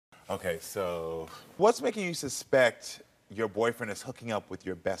Okay, so what's making you suspect your boyfriend is hooking up with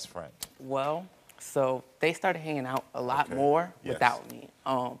your best friend? Well, so they started hanging out a lot Okay. more Yes. without me.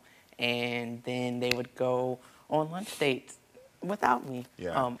 And then they would go on lunch dates without me.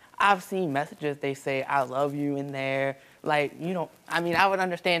 Yeah. I've seen messages, they say, I love you in there. Like, you know, I mean, I would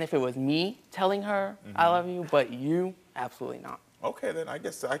understand if it was me telling her I love you, but you, absolutely not. Okay, then I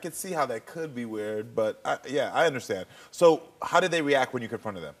guess I can see how that could be weird, but yeah, I understand. So how did they react when you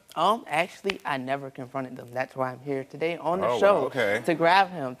confronted them? Actually, I never confronted them. That's why I'm here today on the Oh, show wow, okay. to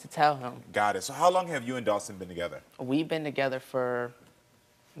grab him, to tell him. Got it. So how long have you and Dawson been together? We've been together for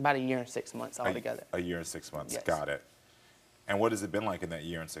about 1 year and 6 months altogether. A year and 6 months. Yes. Got it. And what has it been like in that 1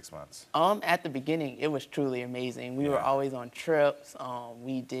 year and 6 months? At the beginning, it was truly amazing. We were Yeah. always on trips.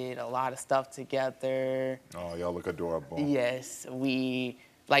 We did a lot of stuff together. Oh, y'all look adorable. Yes, we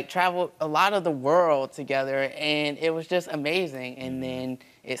like traveled a lot of the world together, and it was just amazing. And then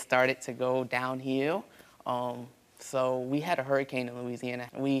it started to go downhill. So we had a hurricane in Louisiana.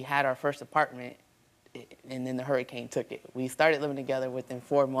 We had our first apartment, and then the hurricane took it. We started living together within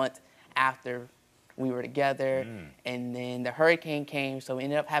 4 months after we were together, and then the hurricane came, so we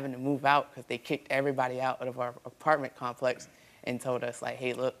ended up having to move out because they kicked everybody out of our apartment complex and told us, like,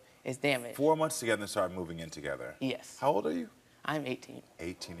 hey, look, it's damaged. 4 months together and started moving in together. Yes. How old are you? I'm 18.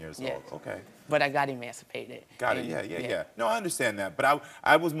 18 years Yes. old. Okay. But I got emancipated. Got it. Yeah. No, I understand that. But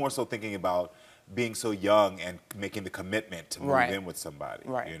I was more so thinking about being so young and making the commitment to move Right. in with somebody.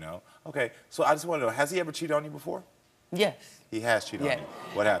 Right. You know? Okay. So I just want to know, has he ever cheated on you before? Yes. He has cheated Yeah. on you.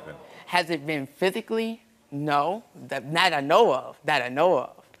 What happened? Has it been physically? No. That I know of.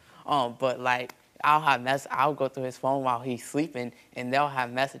 But like I'll go through his phone while he's sleeping, and they'll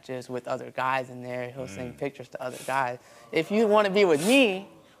have messages with other guys in there. He'll send pictures to other guys. If you want to be with me,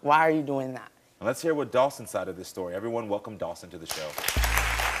 why are you doing that? And let's hear what Dawson's side of this story. Everyone, welcome Dawson to the show.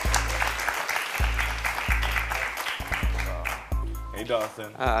 Hey,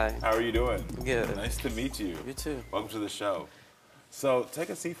 Dawson. Hi. How are you doing? Good. Nice to meet you. You too. Welcome to the show. So take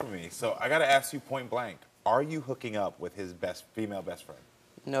a seat for me. So I got to ask you point blank, are you hooking up with his female best friend?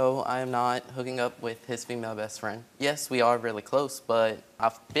 No, I am not hooking up with his female best friend. Yes, we are really close, but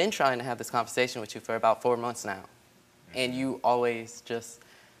I've been trying to have this conversation with you for about 4 months now. And you always just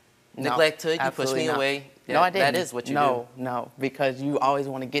neglect it, you push me away. Yeah, No, I didn't. That is what you do. No, because you always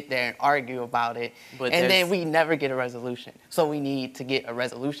want to get there and argue about it, But and then we never get a resolution. So we need to get a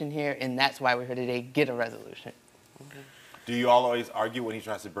resolution here, and that's why we're here today, get a resolution. Do you all always argue when he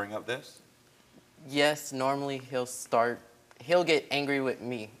tries to bring up this? Yes, normally he'll get angry with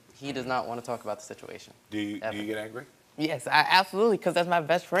me. He does not want to talk about the situation. Do you get angry? Yes, absolutely, because that's my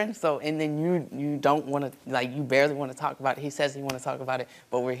best friend. So, and then you don't want to, like, you barely want to talk about it. He says he wants to talk about it,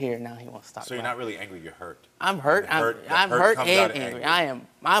 but we're here now. He wants to talk. So you're not really angry. You're hurt. I'm hurt. The I'm hurt hurt comes and out angry. angry.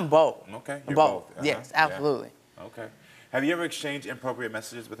 I'm both. Okay, you're both. both. Yes, Yeah. absolutely. Okay. Have you ever exchanged inappropriate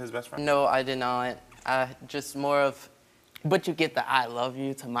messages with his best friend? No, I did not. Just more of... But you get the I love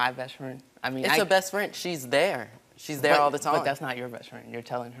you to my best friend. I mean, It's a best friend. She's there. She's there all the time. But that's not your best friend. You're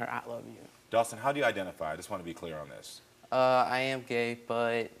telling her I love you. Dawson, how do you identify? I just want to be clear on this. I am gay,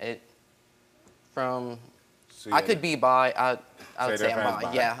 but So I could be bi. I would Say say I'm identify as bi.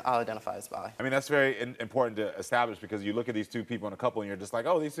 bi. Yeah, I'll identify as bi. I mean, that's very important to establish because you look at these two people in a couple and you're just like,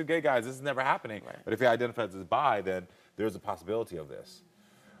 oh, these two gay guys, this is never happening. Right. But if he identifies as bi, then there's a possibility of this.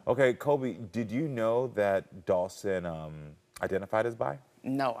 Okay, Kolby, did you know that Dawson identified as bi?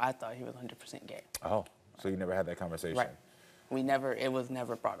 No, I thought he was 100% gay. Oh, so you never had that conversation? Right. It was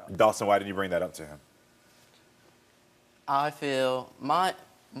never brought up. Dawson, why didn't you bring that up to him? I feel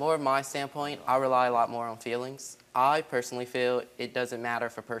more of my standpoint, I rely a lot more on feelings. I personally feel it doesn't matter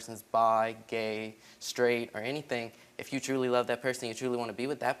if a person's bi, gay, straight, or anything. If you truly love that person, you truly want to be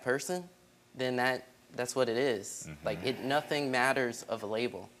with that person, then that's what it is. Like, nothing matters of a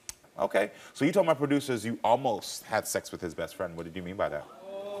label. Okay, so you told my producers you almost had sex with his best friend. What did you mean by that?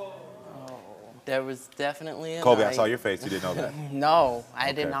 There was definitely a Kolby, night. I saw your face. You didn't know that. No,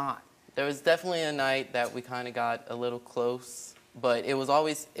 I did Okay. not. There was definitely a night that we kind of got a little close, but it was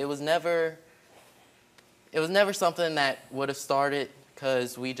never something that would have started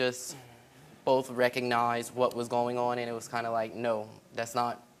because we just both recognized what was going on, and it was kind of like, no, that's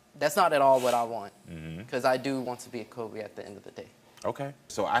not at all what I want, because I do want to be a Kolby at the end of the day. Okay,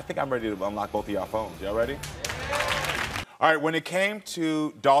 so I think I'm ready to unlock both of y'all phones. Y'all ready? All right, when it came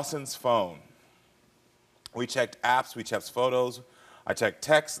to Dawson's phone, we checked apps, we checked photos, I checked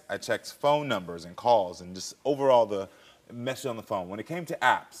texts, I checked phone numbers and calls, and just overall the message on the phone. When it came to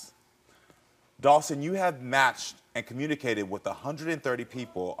apps, Dawson, you have matched and communicated with 130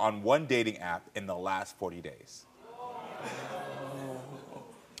 people on one dating app in the last 40 days.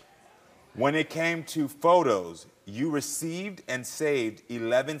 When it came to photos, you received and saved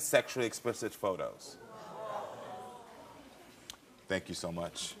 11 sexually explicit photos. Thank you so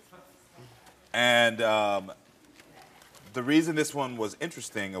much. And the reason this one was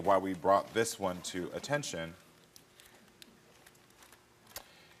interesting of why we brought this one to attention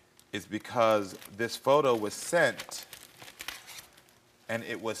is because this photo was sent, and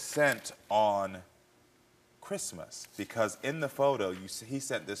it was sent on Christmas, because in the photo, he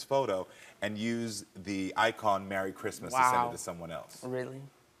sent this photo and used the icon Merry Christmas to send it to someone else. Really?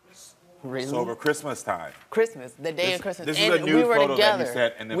 Really? So over Christmas time. Christmas, the day of Christmas. This is a nude photo that you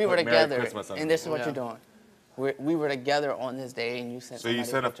sent, and then we put were Merry together, Christmas on and this is what you're doing. We were together on this day, and you sent. So you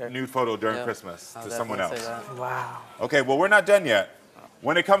sent a nude photo during Christmas to someone else. Wow. Okay, well, we're not done yet.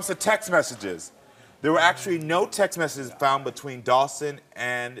 When it comes to text messages, there were actually no text messages found between Dawson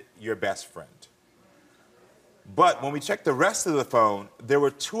and your best friend. But when we checked the rest of the phone, there were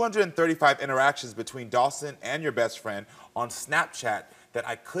 235 interactions between Dawson and your best friend on Snapchat that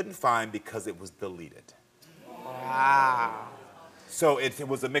I couldn't find because it was deleted. Wow. So it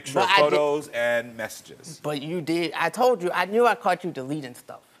was a mixture of photos and messages. But you did. I told you. I knew I caught you deleting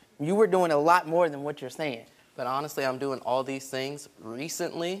stuff. You were doing a lot more than what you're saying. But honestly, I'm doing all these things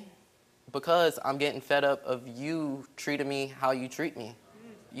recently because I'm getting fed up of you treating me how you treat me.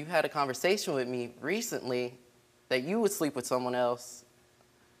 You had a conversation with me recently that you would sleep with someone else,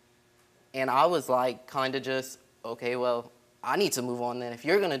 and I was like, kind of just, okay, well, I need to move on then if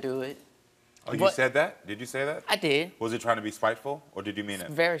you're going to do it. Oh, you said that? Did you say that? I did. Was it trying to be spiteful, or did you mean it?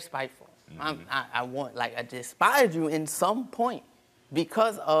 Very spiteful. I despise you in some point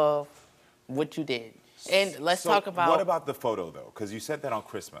because of what you did. And let's talk about... What about the photo, though? Because you sent that on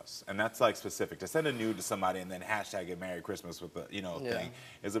Christmas, and that's, like, specific. To send a nude to somebody and then hashtag it Merry Christmas with the,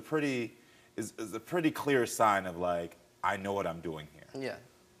 thing is a pretty clear sign of, like, I know what I'm doing here. Yeah.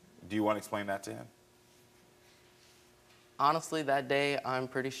 Do you want to explain that to him? Honestly, that day, I'm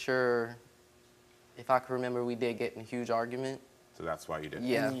pretty sure, if I can remember, we did get in a huge argument. So that's why you did it?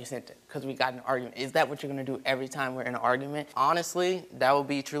 Yeah. And then you sent it because we got in an argument. Is that what you're going to do every time we're in an argument? Honestly, that would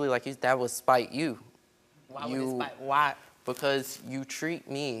be truly like that would spite you. Why would it spite? Why? Because you treat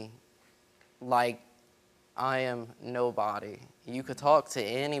me like I am nobody. You could talk to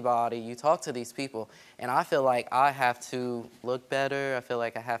anybody. You talk to these people. And I feel like I have to look better. I feel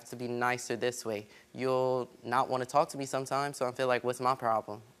like I have to be nicer this way. You'll not want to talk to me sometimes, so I feel like, what's my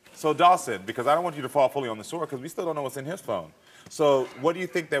problem? So Dawson, because I don't want you to fall fully on the sword, because we still don't know what's in his phone. So what do you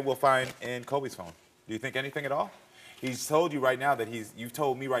think that we'll find in Kolby's phone? Do you think anything at all? He's told you right now that you've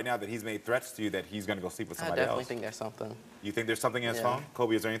told me right now that he's made threats to you that he's going to go sleep with somebody else. I definitely think there's something. You think there's something in his phone?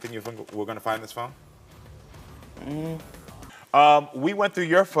 Kolby, is there anything you think we're going to find in this phone? We went through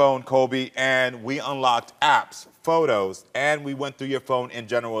your phone, Kolby, and we unlocked apps, photos, and we went through your phone in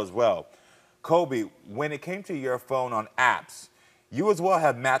general as well. Kolby, when it came to your phone on apps, you as well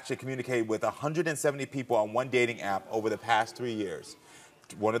have matched and communicated with 170 people on one dating app over the past 3 years.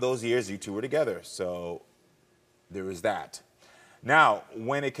 One of those years, you two were together, so there is that. Now,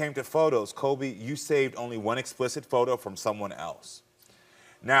 when it came to photos, Kolby, you saved only one explicit photo from someone else.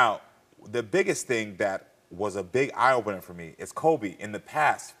 Now, the biggest thing that was a big eye-opener for me is, Kolby, in the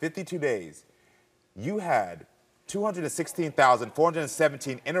past 52 days, you had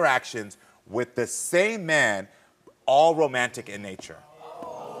 216,417 interactions with the same man, all romantic in nature.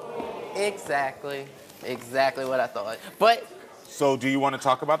 Exactly. Exactly what I thought. But... So do you want to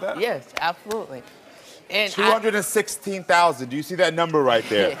talk about that? Yes, absolutely. And 216,000. Do you see that number right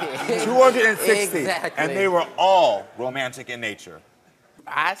there? 260. Exactly. And they were all romantic in nature.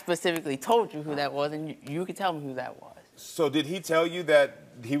 I specifically told you who that was, and you could tell me who that was. So did he tell you that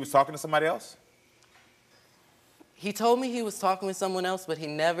he was talking to somebody else? He told me he was talking with someone else, but he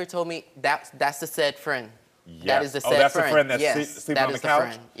never told me that's the said friend. Yes. That is the said friend. Oh, that's friend. the friend that's yes, sleeping on the couch?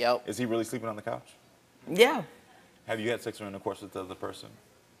 Friend. Yep. Is he really sleeping on the couch? Yeah. Have you had sexual intercourse with the other person?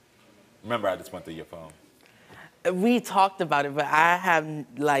 Remember, I just went through your phone. We talked about it, but I have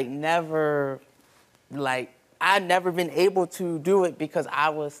never been able to do it because I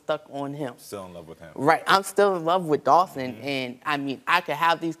was stuck on him. Still in love with him. Right. I'm still in love with Dawson, and I mean, I could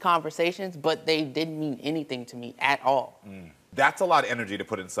have these conversations, but they didn't mean anything to me at all. That's a lot of energy to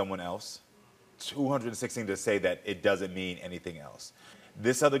put in someone else. 216 to say that it doesn't mean anything else.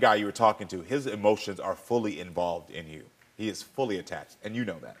 This other guy you were talking to, his emotions are fully involved in you. He is fully attached, and you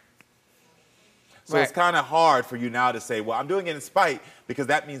know that. So It's kind of hard for you now to say, well, I'm doing it in spite, because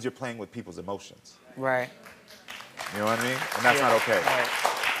that means you're playing with people's emotions. Right. You know what I mean? And that's not okay. Right.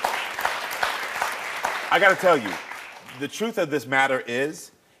 I got to tell you, the truth of this matter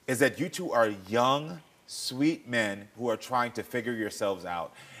is that you two are young, sweet men who are trying to figure yourselves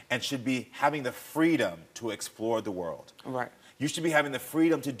out. and should be having the freedom to explore the world. Right. You should be having the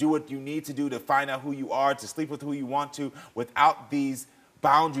freedom to do what you need to do to find out who you are, to sleep with who you want to, without these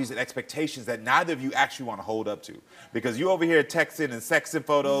boundaries and expectations that neither of you actually want to hold up to. Because you over here texting and sexting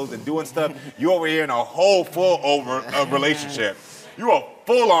photos and doing stuff, you over here in a whole relationship. You a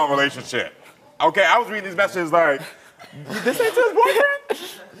full-on relationship. Okay, I was reading these messages like, this ain't his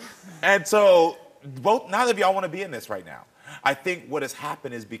boyfriend? And so, neither of y'all want to be in this right now. I think what has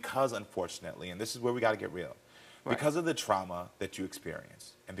happened is because, unfortunately, and this is where we got to get real, because of the trauma that you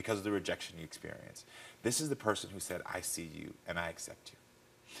experience and because of the rejection you experience, this is the person who said, I see you and I accept you.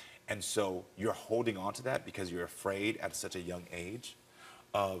 And so you're holding on to that because you're afraid at such a young age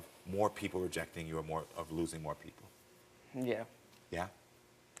of more people rejecting you or of losing more people. Yeah. Yeah?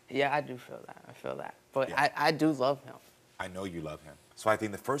 Yeah, I do feel that. I feel that. But Yeah. I do love him. I know you love him. So I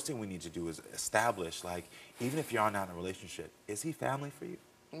think the first thing we need to do is establish, like, even if you're not in a relationship, is he family for you?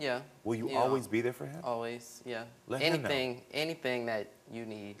 Yeah. Will you always be there for him? Always, yeah. Let him know. Anything that you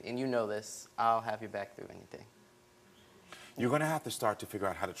need, and you know this, I'll have your back through anything. You're going to have to start to figure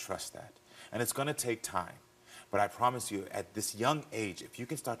out how to trust that. And it's going to take time. But I promise you, at this young age, if you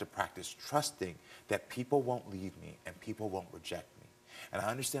can start to practice trusting that people won't leave me and people won't reject me. And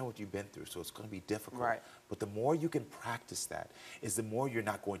I understand what you've been through, so it's going to be difficult. Right. But the more you can practice that, is the more you're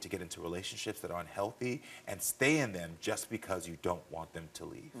not going to get into relationships that are unhealthy and stay in them just because you don't want them to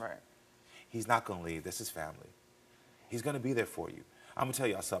leave. Right. He's not going to leave. This is family. He's going to be there for you. I'm going to tell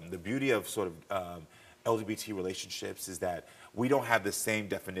y'all something. The beauty of sort of LGBT relationships is that we don't have the same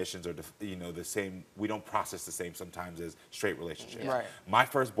definitions or we don't process the same sometimes as straight relationships. Right. My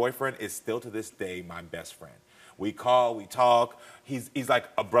first boyfriend is still to this day my best friend. We call, we talk. He's like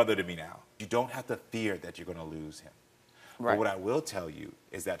a brother to me now. You don't have to fear that you're going to lose him. Right. But what I will tell you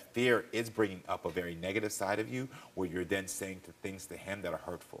is that fear is bringing up a very negative side of you where you're then saying things to him that are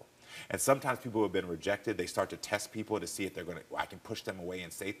hurtful. And sometimes people who have been rejected, they start to test people to see if they're going to, I can push them away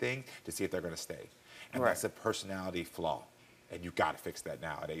and say things to see if they're going to stay. And that's a personality flaw. And you got to fix that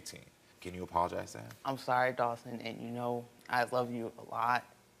now at 18. Can you apologize to him? I'm sorry, Dawson, and you know I love you a lot.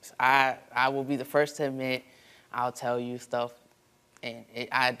 I will be the first to admit I'll tell you stuff, and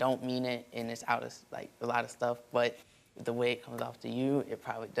I don't mean it, and it's out of like a lot of stuff, but the way it comes off to you, it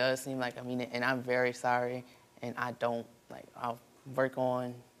probably does seem like I mean it, and I'm very sorry, and I'll work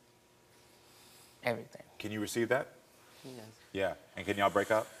on everything. Can you receive that? Yes. Yeah. And can y'all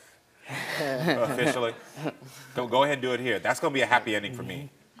break up? Officially? Go ahead and do it here. That's going to be a happy ending for me.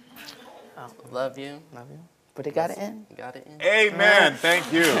 Love you. Love you. But it got to end. Got it end. Amen.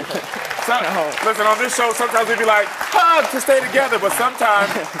 Thank you. Listen, on this show, sometimes we be like, hug to stay together, but sometimes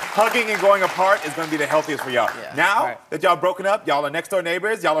hugging and going apart is going to be the healthiest for y'all. Yeah. Now that y'all broken up, y'all are next door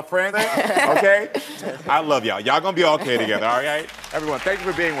neighbors, y'all are friends, okay? I love y'all. Y'all going to be okay together, all right? Everyone, thank you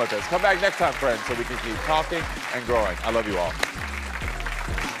for being with us. Come back next time, friends, so we can keep talking and growing. I love you all.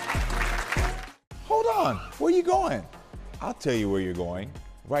 Hold on. Where are you going? I'll tell you where you're going.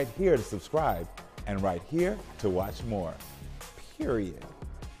 Right here to subscribe and right here to watch more. Period.